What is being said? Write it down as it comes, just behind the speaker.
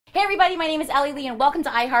Hey everybody, my name is Ellie Lee and welcome to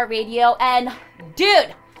iHeartRadio. And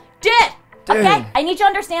dude, okay, I need you to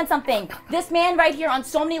understand something. This man right here on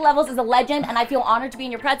so many levels is a legend and I feel honored to be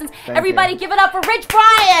in your presence. Everybody give it up for Rich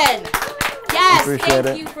Brian. Yes,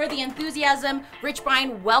 thank you for the enthusiasm. Rich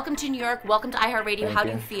Brian, welcome to New York. Welcome to iHeartRadio. How do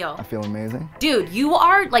you feel? I feel amazing. Dude, you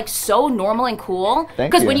are like so normal and cool.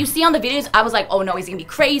 Because when you see on the videos, I was like, oh no, he's gonna be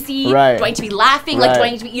crazy. Right. Do I need to be laughing? Like, do I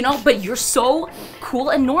need to be, you know? But you're so cool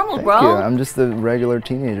and normal, bro. Thank you. I'm just a regular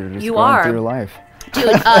teenager just going through life.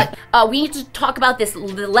 Dude, we need to talk about this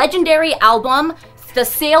legendary album, The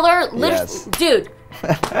Sailor. Yes. Dude,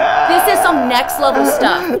 this is some next level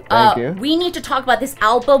stuff. Thank you. We need to talk about this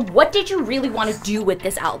album. What did you really want to do with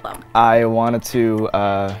this album? I wanted to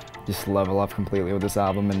just level up completely with this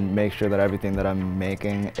album and make sure that everything that I'm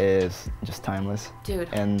making is just timeless. Dude.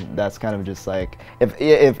 And that's kind of just like,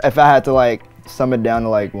 if I had to like sum it down to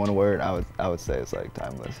like one word, I would say it's like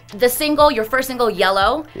timeless. The single, your first single,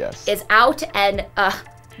 Yellow, yes, is out, and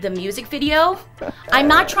the music video, I'm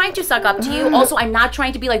not trying to suck up to you. Also, I'm not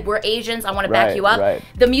trying to be like, we're Asians, I want to back you up. Right.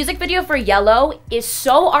 The music video for Yellow is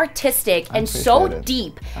so artistic and so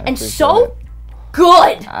deep and so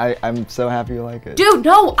good. I'm so happy you like it. Dude,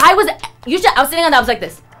 no, I was sitting on that, I was like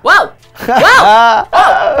this. Whoa! Wow!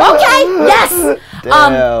 Oh, okay, yes!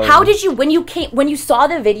 Damn. How did you, when you saw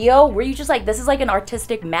the video, were you just like, this is like an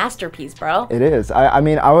artistic masterpiece, bro? It is. I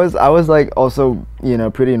mean, I was like also, you know,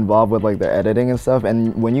 pretty involved with like the editing and stuff,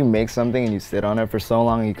 and when you make something and you sit on it for so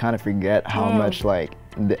long, you kind of forget how much like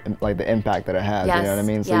the impact that it has, you know what I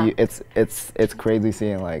mean? So it's crazy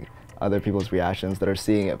seeing like other people's reactions that are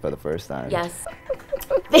seeing it for the first time. Yes.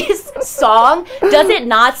 This song, does it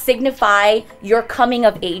not signify your coming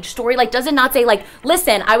of age story? Like, does it not say like,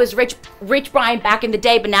 listen, I was Rich Brian back in the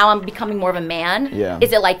day, but now I'm becoming more of a man? Yeah.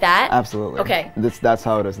 Is it like that? Absolutely. Okay. That's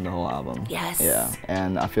how it is in the whole album. Yes. Yeah.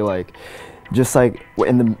 And I feel like just like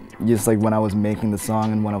when I was making the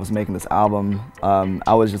song and when I was making this album,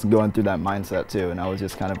 I was just going through that mindset too, and I was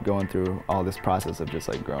just kind of going through all this process of just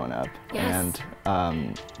like growing up and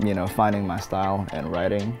you know, finding my style and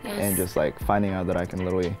writing and just like finding out that I can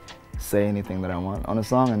literally say anything that I want on a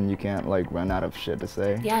song and you can't like run out of shit to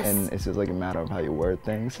say. Yes. And it's just like a matter of how you word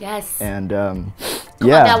things. Yes. And Come on,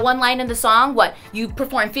 that one line in the song, what, you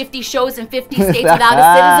performed 50 shows in 50 states without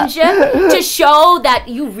a citizenship to show that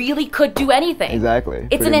you really could do anything. Exactly.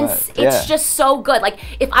 It's just so good. Like,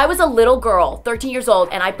 if I was a little girl, 13 years old,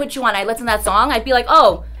 and I put you on, I listened to that song, I'd be like,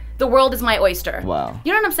 oh, the world is my oyster. Wow.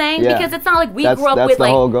 You know what I'm saying? Yeah. Because it's not like we grew up with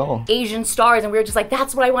whole like goal. Asian stars and we were just like,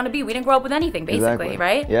 that's what I want to be. We didn't grow up with anything, basically,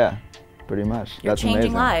 right? Yeah, pretty much. You're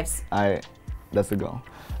changing lives. That's the goal.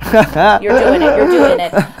 You're doing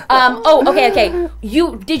it. Okay.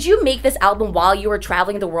 Did you make this album while you were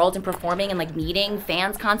traveling the world and performing and like meeting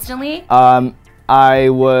fans constantly? It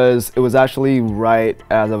was actually right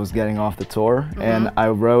as I was getting off the tour, and I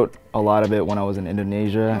wrote a lot of it when I was in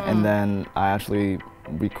Indonesia, and then I actually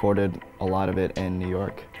recorded a lot of it in New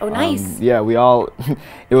York. Oh, nice. Yeah,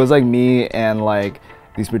 it was like me and like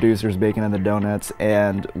these producers baking in the donuts,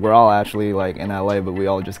 and we're all actually like in LA, but we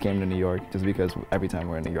all just came to New York just because every time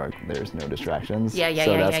we're in New York there's no distractions. So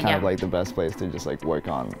that's kind of like the best place to just like work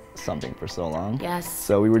on something for so long. Yes.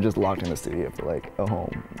 So we were just locked in the studio for like a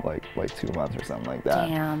whole like 2 months or something like that.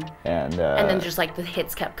 Damn. And then just like the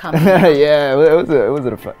hits kept coming. Yeah, it was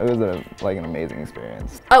like an amazing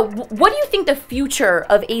experience. What do you think the future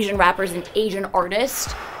of Asian rappers and Asian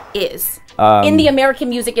artists is in the American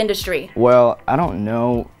music industry? Well, I don't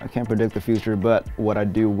know. I can't predict the future, but what I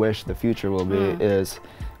do wish the future will be is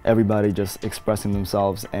everybody just expressing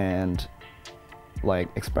themselves and like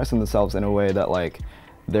expressing themselves in a way that like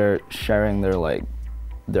they're sharing their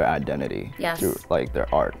identity through like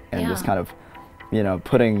their art and just kind of, you know,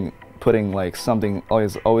 putting like something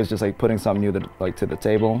always just like putting something new to the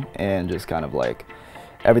table, and just kind of like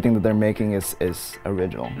everything that they're making is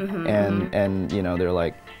original, and you know, they're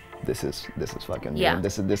like, this is fucking me.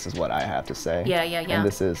 This is what I have to say. And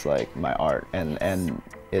this is like my art, and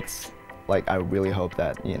it's like I really hope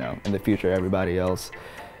that, you know, in the future everybody else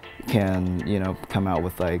can, you know, come out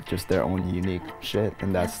with like just their own unique shit,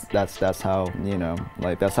 and that's how, you know,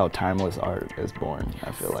 like that's how timeless art is born,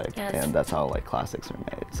 I feel like. And that's how like classics are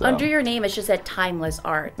made. So. Under your name, it's just said timeless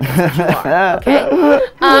art. That's what you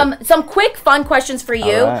are, okay. Some quick fun questions for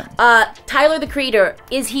you. Tyler the Creator,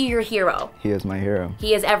 is he your hero? He is my hero.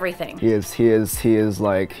 He is everything. He is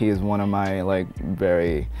one of my like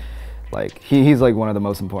very, like he's like one of the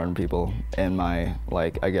most important people in my,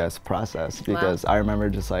 like, I guess, process, because I remember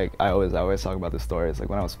just like I always talk about this story. It's like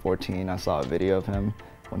when I was 14, I saw a video of him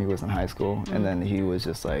when he was in high school, and then he was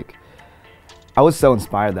just like, I was so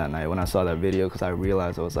inspired that night when I saw that video, because I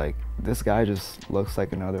realized, I was like, this guy just looks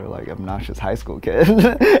like another like obnoxious high school kid.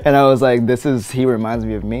 And I was like, he reminds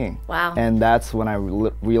me of me. Wow. And that's when I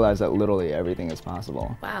realized that literally everything is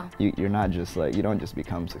possible. Wow. You're not just like, you don't just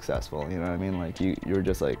become successful, you know what I mean? Like you're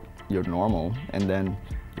just like, you're normal, and then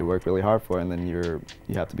you work really hard for it, and then you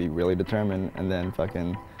have to be really determined, and then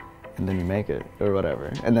you make it, or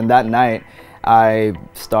whatever. And then that night, I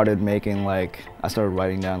started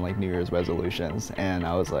writing down like New Year's resolutions, and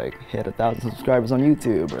I was like, hit 1,000 subscribers on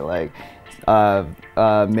YouTube, or like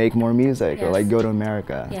make more music, yes. or like go to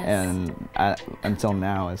America. Yes. And until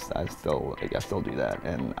now, I still do that,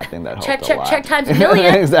 and I think that helped a lot. Check times a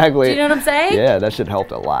million. Exactly. Do you know what I'm saying? Yeah, that shit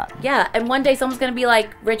helped a lot. Yeah, and one day someone's gonna be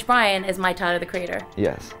like, Rich Brian is my Tyler the Creator.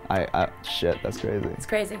 Yes, shit, that's crazy. It's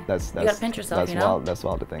crazy. That's you gotta pinch yourself, that's wild. That's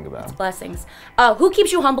wild to think about. It's blessings. Who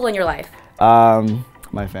keeps you humble in your life?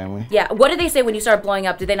 My family. Yeah. What did they say when you started blowing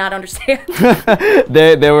up? Did they not understand?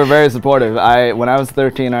 They were very supportive. When I was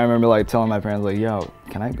 13, I remember like telling my parents like, "Yo,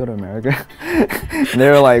 can I go to America?" And they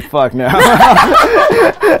were like, "Fuck no."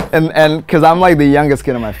 and because I'm like the youngest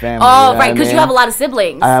kid in my family. Oh, right, because you have a lot of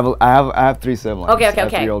siblings. I have 3 siblings. Okay. I have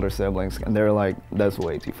 3 older siblings, and they were like, "That's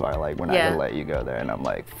way too far. Like, we're not gonna let you go there." And I'm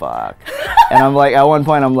like, "Fuck." And I'm like, at one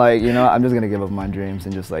point, I'm like, I'm just gonna give up my dreams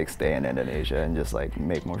and just like stay in Indonesia and just like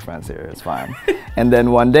make more friends here. It's fine. And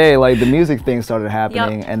then one day, like the music thing started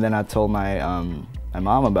happening, and then I told my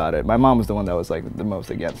mom about it. My mom was the one that was like the most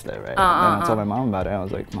against it, right? And I told my mom about it. And I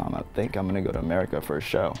was like, "Mom, I think I'm gonna go to America for a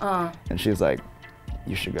show." And she was like,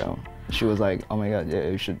 "You should go." She was like, "Oh my God, yeah,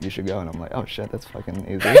 you should go." And I'm like, "Oh shit, that's fucking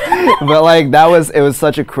easy." But like it was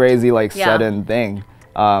such a crazy like sudden thing.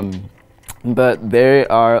 But they've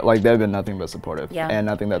been nothing but supportive, and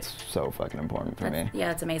I think that's so fucking important for me.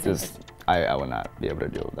 Yeah, it's amazing. I would not be able to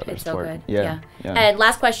deal with that support. So good. Yeah. And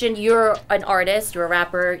last question: you're an artist, you're a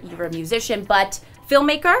rapper, you're a musician, but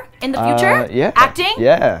filmmaker in the future? Yeah. Acting?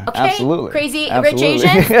 Yeah, okay. Absolutely. Crazy absolutely. Rich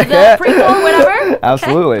Asians, the prequel, whatever.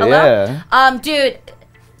 Absolutely. Okay. Yeah. Dude.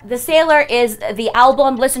 The Sailor is the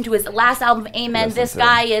album. Listen to his last album, Amen. This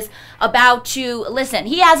guy is about to, listen,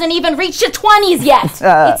 he hasn't even reached the 20s yet.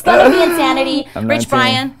 It's going to be insanity. Rich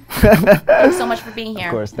Brian, thanks so much for being here.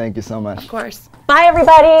 Of course. Thank you so much. Of course. Bye,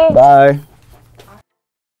 everybody. Bye.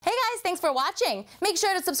 Hey, guys. Thanks for watching. Make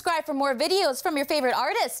sure to subscribe for more videos from your favorite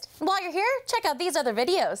artist. And while you're here, check out these other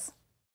videos.